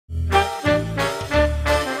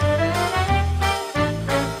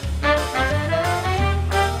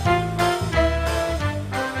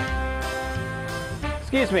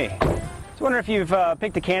excuse me. Just wondering if you've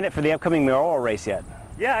picked a candidate for the upcoming mayoral race yet.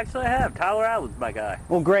 Yeah, actually I have. Tyler Allen's my guy.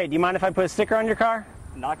 Well, great. Do you mind if I put a sticker on your car?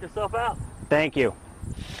 Knock yourself out. Thank you.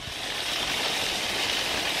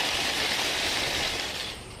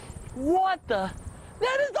 What the?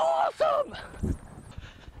 That is awesome!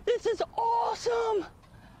 This is awesome!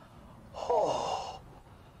 Oh,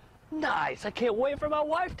 nice. I can't wait for my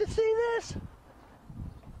wife to see this.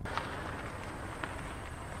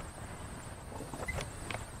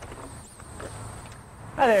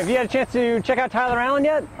 Hi there. Have you had a chance to check out Tyler Allen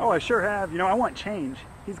yet? Oh, I sure have. You know, I want change.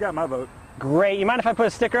 He's got my vote. Great. You mind if I put a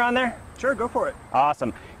sticker on there? Sure, go for it.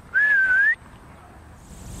 Awesome.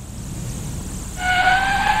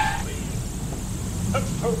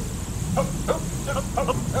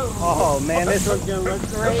 Oh man, this one's gonna look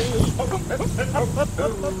great.